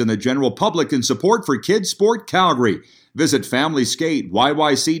families and the general public in support for Kids Sport Calgary. Visit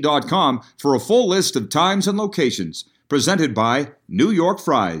FamilySkateYYC.com for a full list of times and locations. Presented by New York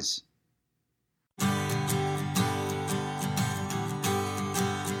Fries.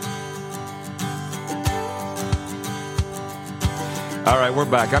 All right, we're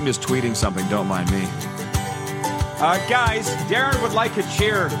back. I'm just tweeting something. Don't mind me. Guys, Darren would like a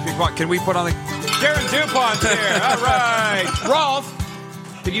cheer. Can we put on the... Darren DuPont's here. All right. Rolf,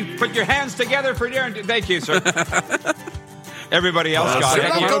 can you put your hands together for Darren? Thank you, sir. Everybody else got it.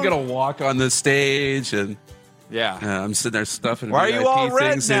 I'm going to walk on the stage and... Yeah. I'm sitting there stuffing Why VIP are you all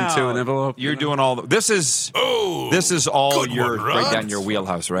red things now? into an envelope. You're doing all the... This is all your right down your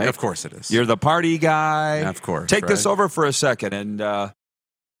wheelhouse, right? Yeah, of course it is. You're the party guy. Yeah, of course. Take this over for a second and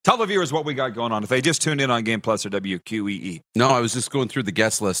tell the viewers what we got going on. If they just tuned in on Game Plus or WQEE. No, I was just going through the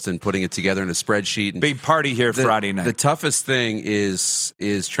guest list and putting it together in a spreadsheet. And big party here Friday night. The toughest thing is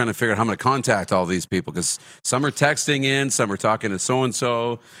trying to figure out how I'm going to contact all these people, because some are texting in, some are talking to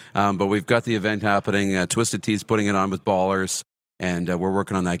so-and-so, but we've got the event happening. Twisted Tea's putting it on with Ballers, and we're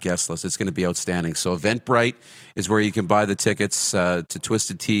working on that guest list. It's going to be outstanding. So Eventbrite is where you can buy the tickets to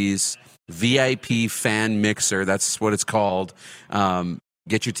Twisted Tea's VIP Fan Mixer. That's what it's called.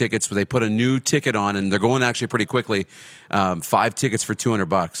 Get your tickets. They put a new ticket on, and they're going actually pretty quickly. 5 tickets for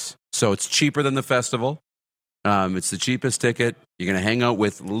 $200. So it's cheaper than the festival. It's the cheapest ticket. You're going to hang out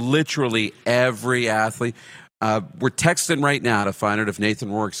with literally every athlete. We're texting right now to find out if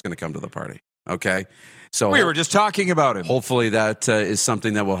Nathan Rourke's going to come to the party. Okay? So we were just talking about him. Hopefully that is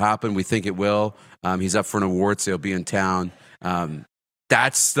something that will happen. We think it will. He's up for an award, so he'll be in town.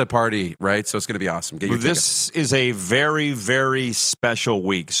 That's the party, right? So it's going to be awesome. Get your This is a very, very special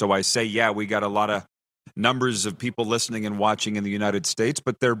week. So I say, yeah, we got a lot of numbers of people listening and watching in the United States,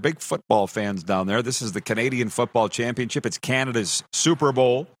 but they're big football fans down there. This is the Canadian Football Championship. It's Canada's Super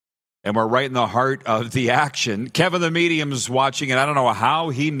Bowl, and we're right in the heart of the action. Kevin the Medium's watching, and I don't know how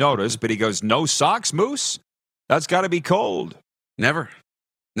he noticed, but he goes, no socks, Moose? That's got to be cold. Never.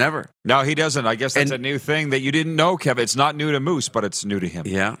 No, he doesn't. I guess that's a new thing that you didn't know, Kevin. It's not new to Moose, but it's new to him.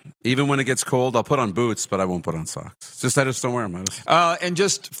 Yeah. Even when it gets cold, I'll put on boots, but I won't put on socks. I just don't wear them. And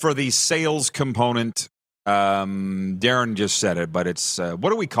just for the sales component, Darren just said it, but it's what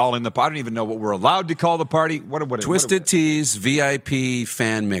do we call in the party? I don't even know what we're allowed to call the party. What Twisted Tea's VIP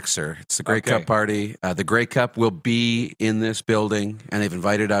Fan Mixer. It's the Grey Cup party. The Grey Cup will be in this building, and they've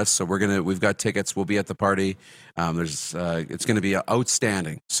invited us, so we've got tickets. We'll be at the party. It's going to be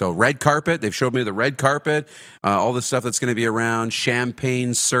outstanding. So red carpet. They've showed me the red carpet. All the stuff that's going to be around.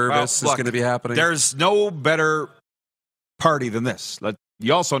 Champagne service is going to be happening. There's no better party than this.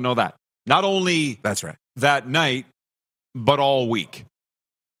 You also know that. Not only that's right. That night, but all week.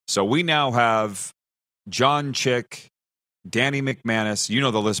 So we now have John Chick, Danny McManus, you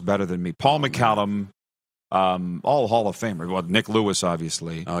know the list better than me, Paul McCallum, all Hall of Famers. Well, Nick Lewis,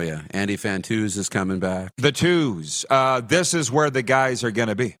 obviously. Oh, yeah. Andy Fantuz is coming back. The Twos. This is where the guys are going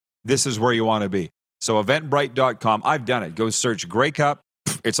to be. This is where you want to be. So eventbrite.com. I've done it. Go search Grey Cup.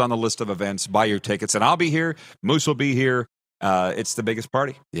 It's on the list of events. Buy your tickets. And I'll be here. Moose will be here. It's the biggest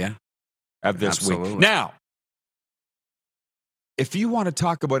party. Yeah. Of this week. Now, if you want to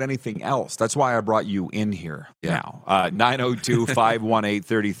talk about anything else, that's why I brought you in here now.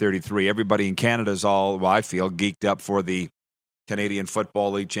 902-518-3033. Everybody in Canada is I feel, geeked up for the Canadian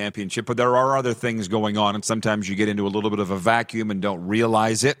Football League Championship, but there are other things going on, and sometimes you get into a little bit of a vacuum and don't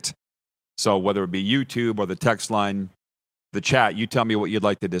realize it. So whether it be YouTube or the text line, the chat, you tell me what you'd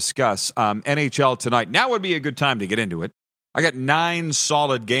like to discuss. NHL tonight. Now would be a good time to get into it. I got 9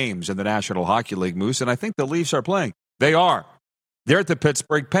 solid games in the National Hockey League, Moose, and I think the Leafs are playing. They are. They're at the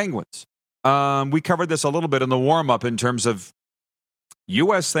Pittsburgh Penguins. We covered this a little bit in the warm-up in terms of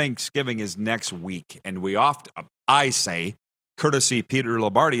U.S. Thanksgiving is next week, and I say, courtesy Peter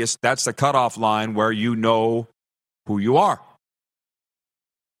Labardius, that's the cutoff line where you know who you are.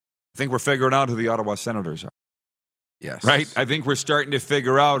 I think we're figuring out who the Ottawa Senators are. Yes. Right? I think we're starting to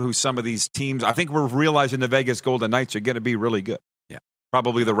figure out who some of these teams, I think we're realizing the Vegas Golden Knights are going to be really good. Yeah.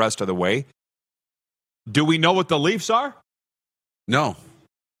 Probably the rest of the way. Do we know what the Leafs are? No,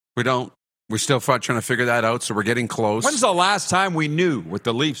 we don't. We're still trying to figure that out, so we're getting close. When's the last time we knew what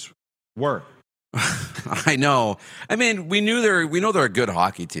the Leafs were? I know. I mean, we know they're a good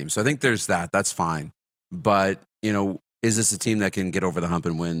hockey team, so I think there's that. That's fine. But, is this a team that can get over the hump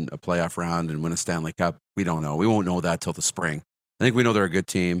and win a playoff round and win a Stanley Cup? We don't know. We won't know that till the spring. I think we know they're a good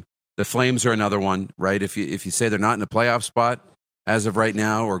team. The Flames are another one, right? If you say they're not in a playoff spot, as of right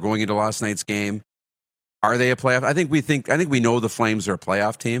now, or going into last night's game. Are they a playoff? I think we know the Flames are a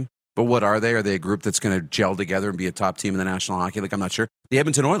playoff team, but what are they? Are they a group that's going to gel together and be a top team in the National Hockey League? I'm not sure. The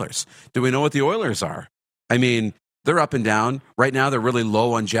Edmonton Oilers. Do we know what the Oilers are? I mean, they're up and down. Right now, they're really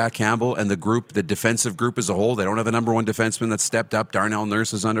low on Jack Campbell and the defensive group as a whole. They don't have a number one defenseman that's stepped up. Darnell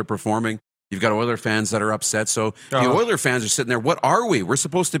Nurse is underperforming. You've got Oiler fans that are upset. So the Oiler fans are sitting there. What are we? We're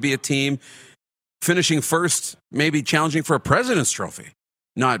supposed to be a team finishing first, maybe challenging for a President's Trophy,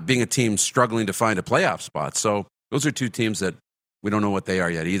 not being a team struggling to find a playoff spot. So those are two teams that we don't know what they are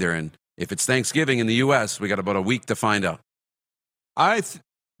yet either. And if it's Thanksgiving in the U.S., we got about a week to find out.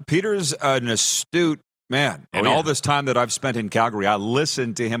 Peter's an astute man. And all this time that I've spent in Calgary, I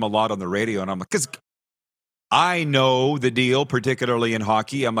listened to him a lot on the radio. And I'm like, because I know the deal, particularly in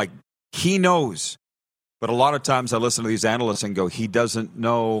hockey. I'm like, he knows. But a lot of times I listen to these analysts and go, he doesn't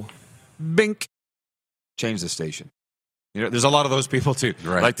know. Bink. Change the station. You know, there's a lot of those people too.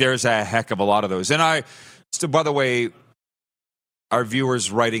 Right. Like there's a heck of a lot of those. And by the way, our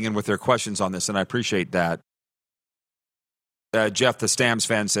viewers writing in with their questions on this, and I appreciate that. Jeff, the Stamps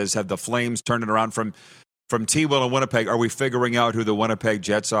fan, says, have the Flames turned it around from T-Will and Winnipeg? Are we figuring out who the Winnipeg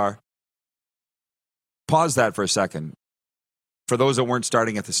Jets are? Pause that for a second. For those that weren't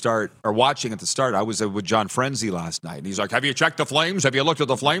starting at the start or watching at the start, I was with John Frenzy last night. And he's like, have you checked the Flames? Have you looked at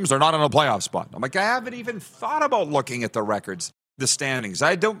the Flames? They're not in a playoff spot. I'm like, I haven't even thought about looking at the records, the standings.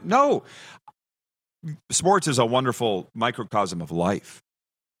 I don't know. Sports is a wonderful microcosm of life.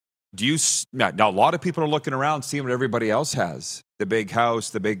 Now, a lot of people are looking around, seeing what everybody else has. The big house,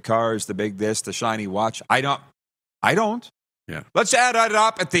 the big cars, the big this, the shiny watch. I don't. Yeah. Let's add it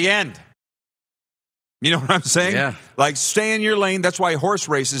up at the end. You know what I'm saying? Yeah. Like, stay in your lane. That's why horse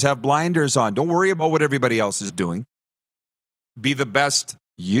races have blinders on. Don't worry about what everybody else is doing. Be the best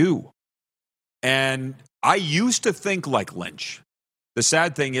you. And I used to think like Lynch. The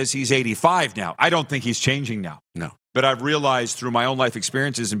sad thing is he's 85 now. I don't think he's changing now. No. But I've realized through my own life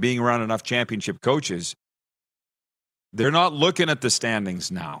experiences and being around enough championship coaches, they're not looking at the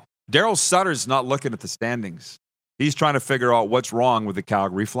standings now. Daryl Sutter's not looking at the standings. He's trying to figure out what's wrong with the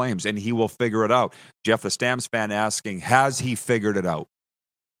Calgary Flames, and he will figure it out. Jeff, the Stamps fan, asking, has he figured it out?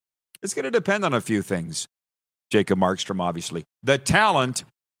 It's going to depend on a few things. Jacob Markstrom, obviously. The talent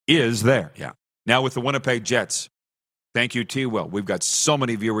is there. Yeah. Now with the Winnipeg Jets, thank you, T-Will. We've got so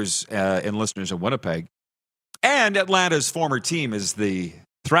many viewers and listeners in Winnipeg. And Atlanta's former team is the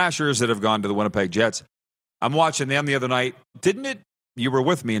Thrashers that have gone to the Winnipeg Jets. I'm watching them the other night. You were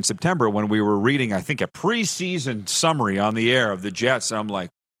with me in September when we were reading, I think, a preseason summary on the air of the Jets. And I'm like,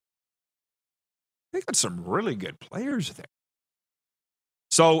 they got some really good players there.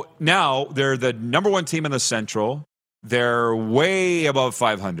 So now they're the number one team in the Central. They're way above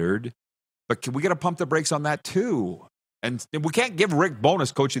 500. But we got to pump the brakes on that too. And we can't give Rick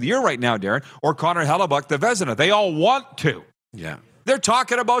Bowness Coach of the Year right now, Darren, or Connor Hellebuck the Vezina. They all want to. Yeah. They're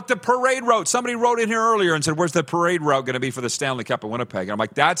talking about the parade route. Somebody wrote in here earlier and said, where's the parade route going to be for the Stanley Cup in Winnipeg? And I'm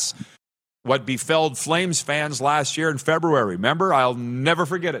like, that's what befell Flames fans last year in February. Remember? I'll never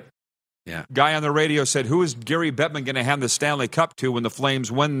forget it. Yeah. Guy on the radio said, who is Gary Bettman going to hand the Stanley Cup to when the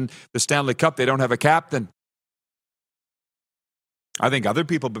Flames win the Stanley Cup? They don't have a captain. I think other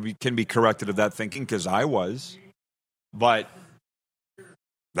people can be corrected of that thinking because I was. But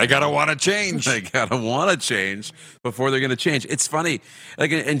they got to want to change. They got to want to change before they're going to change. It's funny.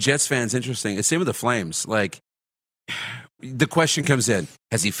 Like, and Jets fans, interesting. It's same with the Flames. Like, the question comes in,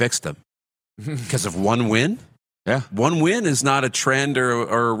 has he fixed them? Because of one win? Yeah. One win is not a trend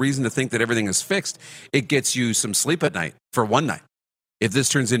or a reason to think that everything is fixed. It gets you some sleep at night for one night. If this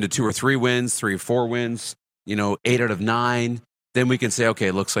turns into 2 or 3 wins, 3 or 4 wins, 8 out of 9, then we can say, okay,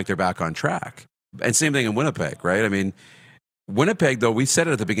 it looks like they're back on track. And same thing in Winnipeg, right? I mean, Winnipeg, though, we said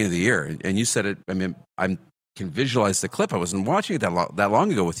it at the beginning of the year, and you said it. I mean, I can visualize the clip. I wasn't watching it that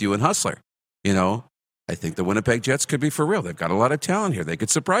long ago with you and Hustler. I think the Winnipeg Jets could be for real. They've got a lot of talent here. They could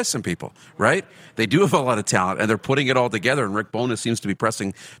surprise some people, right? They do have a lot of talent, and they're putting it all together, and Rick Bowness seems to be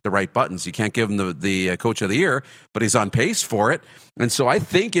pressing the right buttons. You can't give him the Coach of the Year, but he's on pace for it. And so I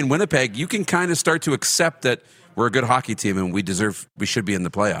think in Winnipeg, you can kind of start to accept that we're a good hockey team, and we should be in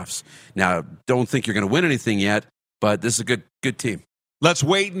the playoffs. Now, don't think you're going to win anything yet, but this is a good team. Let's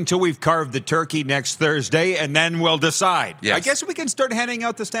wait until we've carved the turkey next Thursday, and then we'll decide. Yes. I guess we can start handing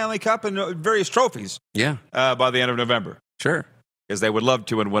out the Stanley Cup and various trophies by the end of November. Sure. Because they would love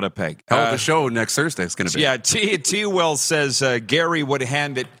to in Winnipeg. Hell of a show next Thursday it's going to be. Yeah, T-Will says Gary would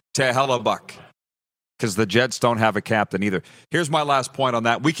hand it to Hellebuck because the Jets don't have a captain either. Here's my last point on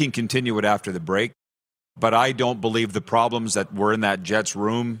that. We can continue it after the break, but I don't believe the problems that were in that Jets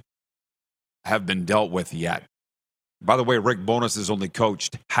room have been dealt with yet. By the way, Rick Bowness has only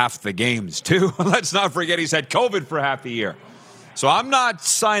coached half the games, too. Let's not forget he's had COVID for half the year. So I'm not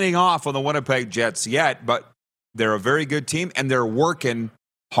signing off on the Winnipeg Jets yet, but they're a very good team, and they're working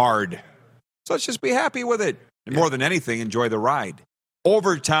hard. So let's just be happy with it. And more than anything, enjoy the ride.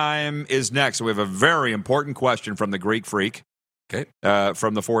 Overtime is next. We have a very important question from the Greek Freak. Okay.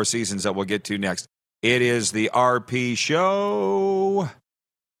 From the Four Seasons that we'll get to next. It is the RP Show.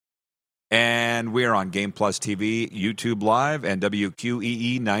 And we're on Game Plus TV, YouTube Live, and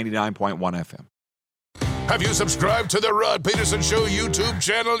WQEE 99.1 FM. Have you subscribed to the Rod Peterson Show YouTube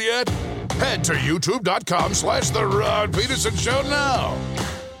channel yet? Head to youtube.com/The Rod Peterson Show now.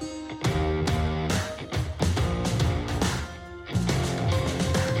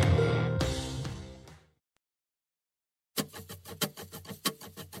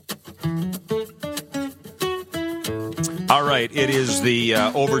 All right, it is the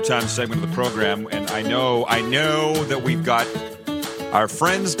overtime segment of the program, and I know that we've got our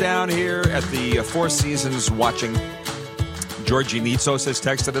friends down here at the Four Seasons watching. Georgie Nitsos has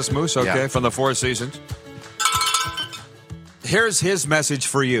texted us, Moose, from the Four Seasons. Here's his message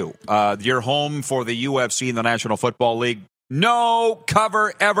for you. You're home for the UFC and the National Football League. No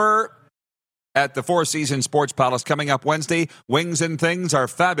cover ever at the Four Seasons Sports Palace coming up Wednesday. Wings and Things, our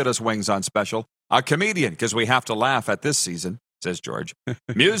fabulous wings on special. A comedian, because we have to laugh at this season, says George.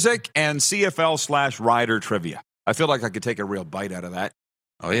 Music and CFL/Rider trivia. I feel like I could take a real bite out of that.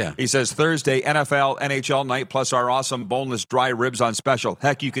 Oh, yeah. He says Thursday, NFL, NHL night, plus our awesome boneless dry ribs on special.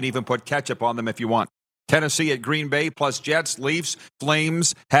 Heck, you can even put ketchup on them if you want. Tennessee at Green Bay, plus Jets, Leafs,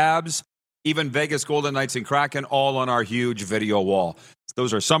 Flames, Habs, even Vegas Golden Knights and Kraken, all on our huge video wall.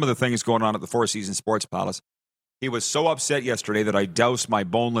 Those are some of the things going on at the Four Seasons Sports Palace. He was so upset yesterday that I doused my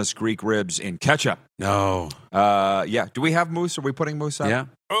boneless Greek ribs in ketchup. No. Yeah. Do we have Moose? Are we putting Moose up? Yeah.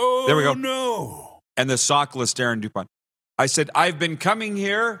 Oh, there we go. No. And the sockless Darren DuPont. I said, I've been coming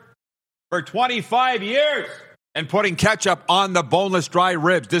here for 25 years and putting ketchup on the boneless dry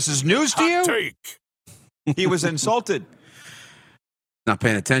ribs. This is news to you? Take. He was insulted. Not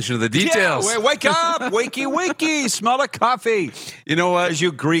paying attention to the details. Yeah, wake up. Wakey. Smell of coffee. You know what? As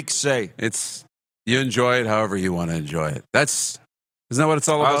you Greeks say. You enjoy it however you want to enjoy it. Isn't that what it's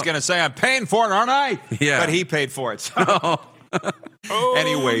all about? I was going to say, I'm paying for it, aren't I? Yeah. But he paid for it. So. Oh,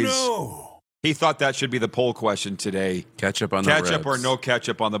 Anyways, no. He thought that should be the poll question today. Ketchup on the ribs. Ketchup or no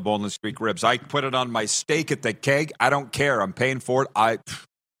ketchup on the boneless Greek ribs. I put it on my steak at the keg. I don't care. I'm paying for it.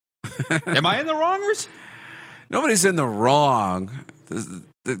 Am I in the wrongers? Nobody's in the wrong.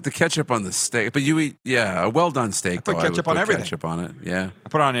 The ketchup on the steak. But you eat, a well-done steak. I put ketchup on everything. Ketchup on it, yeah. I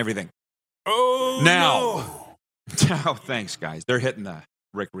put it on everything. Oh, now, thanks, guys. They're hitting the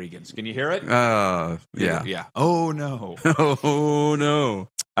Rick Regans. Can you hear it? Yeah. Yeah. Oh, no. Oh, no.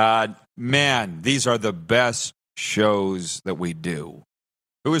 Man, these are the best shows that we do.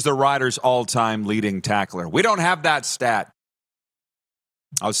 Who is the Riders' all-time leading tackler? We don't have that stat.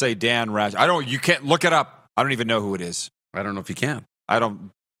 I'll say Dan Rash. You can't look it up. I don't even know who it is. I don't know if you can.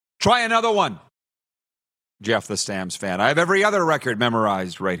 Try another one. Jeff, the Stamps fan. I have every other record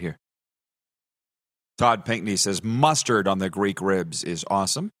memorized right here. Todd Pinkney says, mustard on the Greek ribs is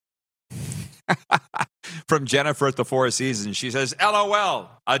awesome. From Jennifer at the Four Seasons, she says, LOL,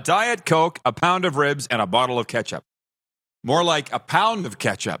 a Diet Coke, a pound of ribs, and a bottle of ketchup. More like a pound of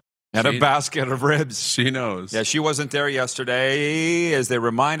ketchup and a basket of ribs. She knows. Yeah, she wasn't there yesterday. As they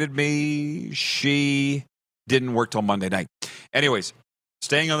reminded me, she didn't work till Monday night. Anyways,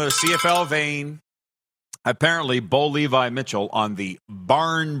 staying on the CFL vein, apparently Bo Levi Mitchell on the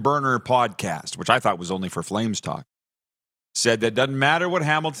Barn Burner podcast, which I thought was only for Flames talk, said that doesn't matter what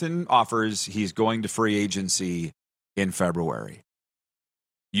Hamilton offers, he's going to free agency in February.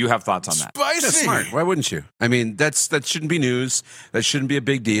 You have thoughts on that? Spicy. That's smart. Why wouldn't you? I mean, that shouldn't be news. That shouldn't be a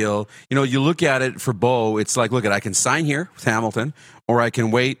big deal. You know, you look at it for Bo, it's like, look, I can sign here with Hamilton, or I can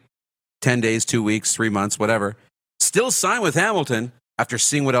wait 10 days, 2 weeks, 3 months, whatever. Still sign with Hamilton after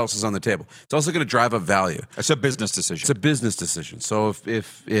seeing what else is on the table. It's also going to drive up value. It's a business decision. It's a business decision. So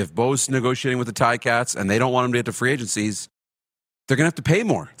if Bo's negotiating with the Ticats and they don't want him to get to free agencies, they're going to have to pay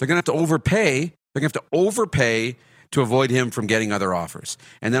more. They're going to have to overpay. They're going to have to overpay to avoid him from getting other offers.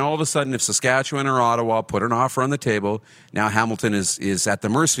 And then all of a sudden, if Saskatchewan or Ottawa put an offer on the table, now Hamilton is at the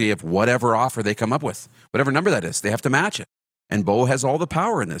mercy of whatever offer they come up with. Whatever number that is, they have to match it. And Bo has all the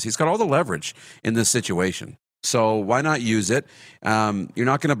power in this. He's got all the leverage in this situation. So why not use it? You're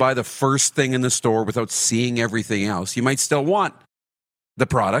not going to buy the first thing in the store without seeing everything else. You might still want the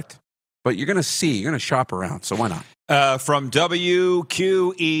product, but you're going to shop around. So why not? From WQEE.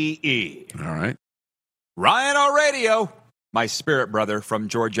 All right. Ryan on radio. my spirit brother from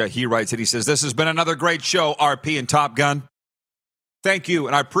Georgia, he writes it. He says, this has been another great show, RP and Top Gun. Thank you,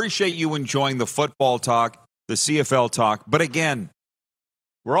 and I appreciate you enjoying the football talk, the CFL talk. But again,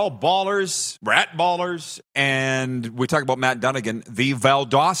 we're all ballers. We're at Ballers, and we talk about Matt Dunnigan, the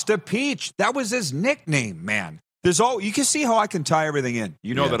Valdosta Peach. That was his nickname, man. You can see how I can tie everything in.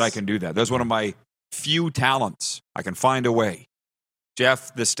 You know that I can do that. That's one of my few talents. I can find a way.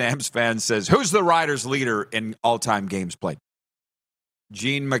 Jeff, the Stamps fan, says, who's the Riders' leader in all-time games played?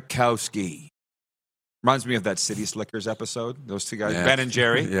 Gene Mikowski. Reminds me of that City Slickers episode. Those two guys, Ben and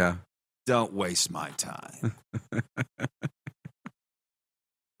Jerry. Yeah. Don't waste my time.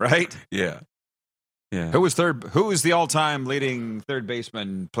 Right? Yeah. Who was the all-time leading third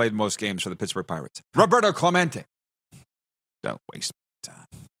baseman, played most games for the Pittsburgh Pirates? Roberto Clemente. Don't waste my time.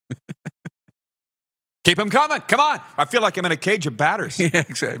 Keep him coming. Come on. I feel like I'm in a cage of batters. Yeah,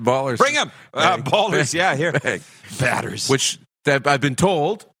 exactly. Ballers. Bring him. Ballers. Yeah, here. Batters. Which I've been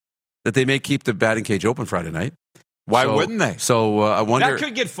told that they may keep the batting cage open Friday night. Why wouldn't they? So I wonder. That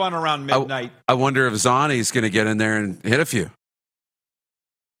could get fun around midnight. I wonder if Zani's going to get in there and hit a few.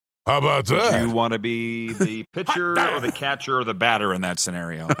 How about that? Do you want to be the pitcher or the catcher or the batter in that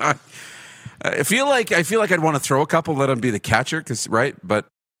scenario? I feel like I'd want to throw a couple, let him be the catcher, right? But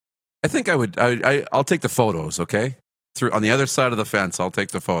I think I would. I'll take the photos. Okay, on the other side of the fence, I'll take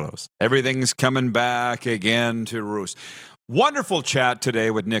the photos. Everything's coming back again to roost. Wonderful chat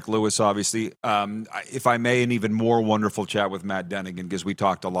today with Nick Lewis, obviously. If I may, an even more wonderful chat with Matt Dunnigan, because we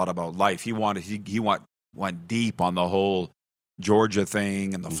talked a lot about life. He went deep on the whole Georgia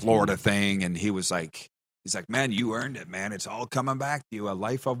thing and the Florida thing, and he's like, man, you earned it, man. It's all coming back to you. A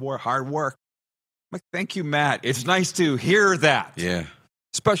life of hard work. I'm like, thank you, Matt. It's nice to hear that. Yeah.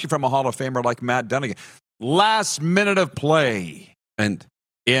 Especially from a Hall of Famer like Matt Dunnigan. Last minute of play. And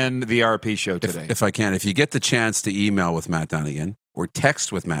in the RP show today. If you get the chance to email with Matt Dunnigan or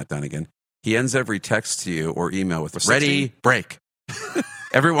text with Matt Dunnigan, he ends every text to you or email with ready, break.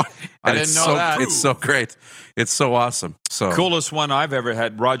 Everyone. I didn't know that. It's so great. It's so awesome. So coolest one I've ever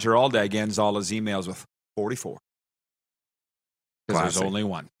had. Roger Aldag ends all his emails with 44. Because there's only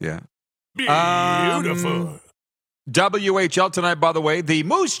one. Yeah. Beautiful. WHL tonight, by the way, the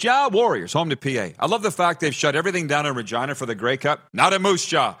Moose Jaw Warriors, home to PA. I love the fact they've shut everything down in Regina for the Grey Cup. Not a Moose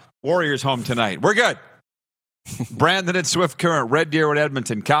Jaw. Warriors home tonight. We're good. Brandon at Swift Current, Red Deer at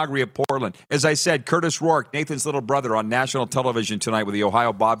Edmonton, Calgary at Portland. As I said, Curtis Rourke, Nathan's little brother, on national television tonight with the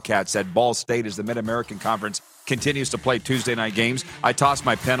Ohio Bobcats at Ball State as the Mid-American Conference continues to play Tuesday night games. I tossed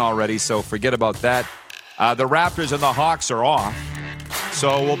my pen already, so forget about that. The Raptors and the Hawks are off.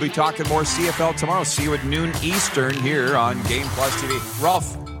 So we'll be talking more CFL tomorrow. See you at noon Eastern here on Game Plus TV.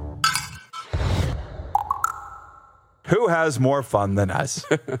 Ralph. Who has more fun than us?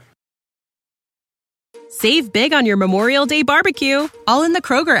 Save big on your Memorial Day barbecue, all in the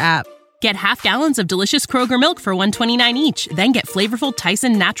Kroger app. Get half gallons of delicious Kroger milk for $1.29 each. Then get flavorful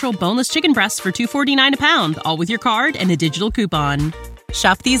Tyson natural boneless chicken breasts for $2.49 a pound, all with your card and a digital coupon.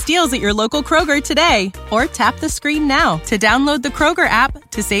 Shop these deals at your local Kroger today, or tap the screen now to download the Kroger app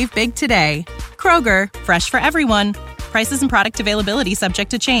to save big today. Kroger, fresh for everyone. Prices and product availability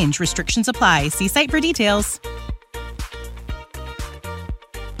subject to change. Restrictions apply. See site for details.